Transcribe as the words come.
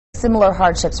similar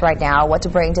hardships right now, what to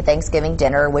bring to Thanksgiving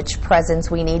dinner, which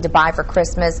presents we need to buy for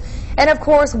Christmas, and of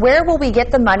course, where will we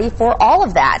get the money for all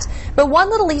of that? But one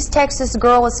little East Texas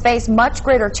girl has faced much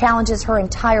greater challenges her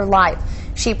entire life.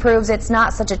 She proves it's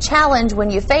not such a challenge when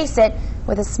you face it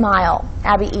with a smile.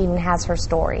 Abby Eden has her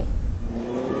story.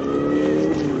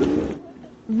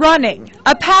 Running,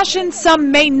 a passion some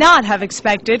may not have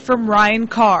expected from Ryanne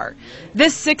Carr.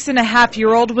 This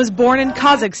 6.5-year-old was born in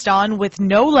Kazakhstan with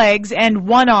no legs and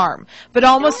one arm, but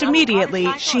almost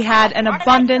immediately she had an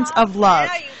abundance of love.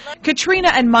 Katrina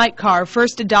and Mike Carr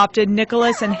first adopted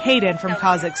Nicholas and Hayden from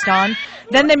Kazakhstan.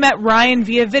 Then they met Ryan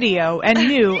via video and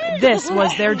knew this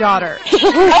was their daughter.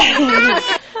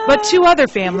 But two other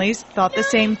families thought the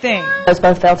same thing. Those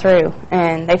both fell through,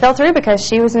 and they fell through because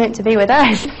she was meant to be with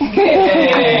us.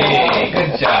 Hey,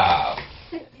 good job.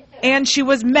 And she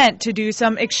was meant to do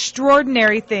some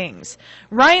extraordinary things.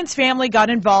 Ryan's family got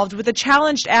involved with the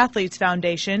Challenged Athletes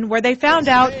Foundation, where they found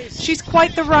out she's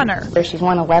quite the runner. She's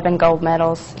won 11 gold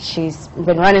medals. She's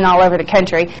been running all over the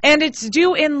country. And it's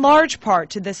due in large part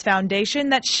to this foundation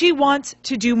that she wants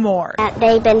to do more.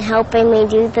 They've been helping me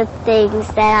do the things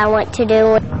that I want to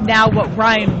do. Now what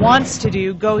Ryanne wants to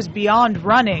do goes beyond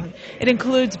running. It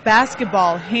includes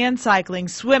basketball, hand cycling,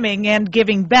 swimming, and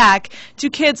giving back to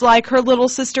kids like her little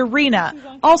sister Rena,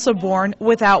 also born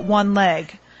without one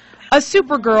leg. A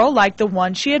supergirl like the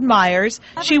one she admires,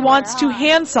 she wants to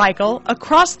hand cycle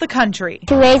across the country.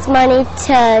 To raise money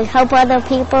to help other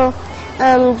people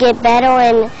get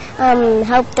better and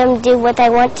help them do what they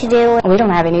want to do. We don't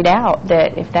have any doubt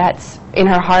that if that's in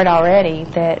her heart already,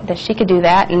 that she could do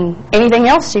that and anything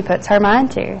else she puts her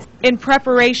mind to. In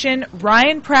preparation,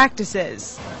 Ryanne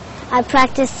practices. I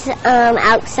practice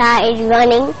outside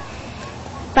running,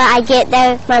 but I get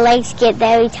there, my legs get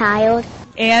very tired.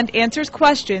 And answers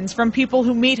questions from people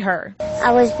who meet her.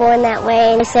 I was born that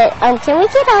way, and I said, can we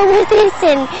get on with this?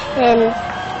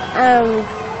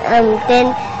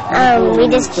 Then we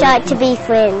just start to be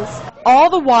friends. All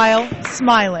the while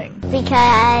smiling.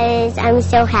 Because I'm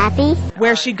so happy.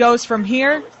 Where she goes from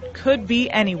here could be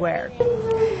anywhere.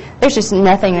 There's just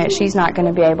nothing that she's not going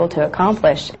to be able to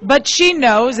accomplish. But she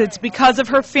knows it's because of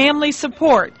her family's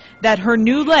support that her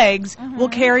new legs will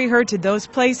carry her to those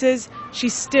places she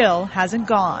still hasn't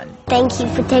gone. Thank you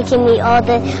for taking me all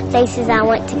the places I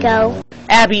want to go.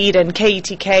 Abby Eden,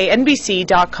 KETK,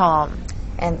 NBC.com.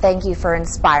 And thank you for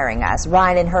inspiring us.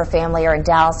 Ryanne and her family are in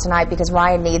Dallas tonight because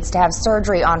Ryanne needs to have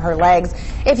surgery on her legs.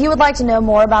 If you would like to know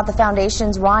more about the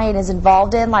foundations Ryanne is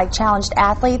involved in, like Challenged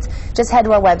Athletes, just head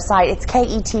to our website. It's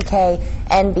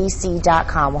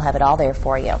KETKNBC.com. We'll have it all there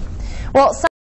for you. Well,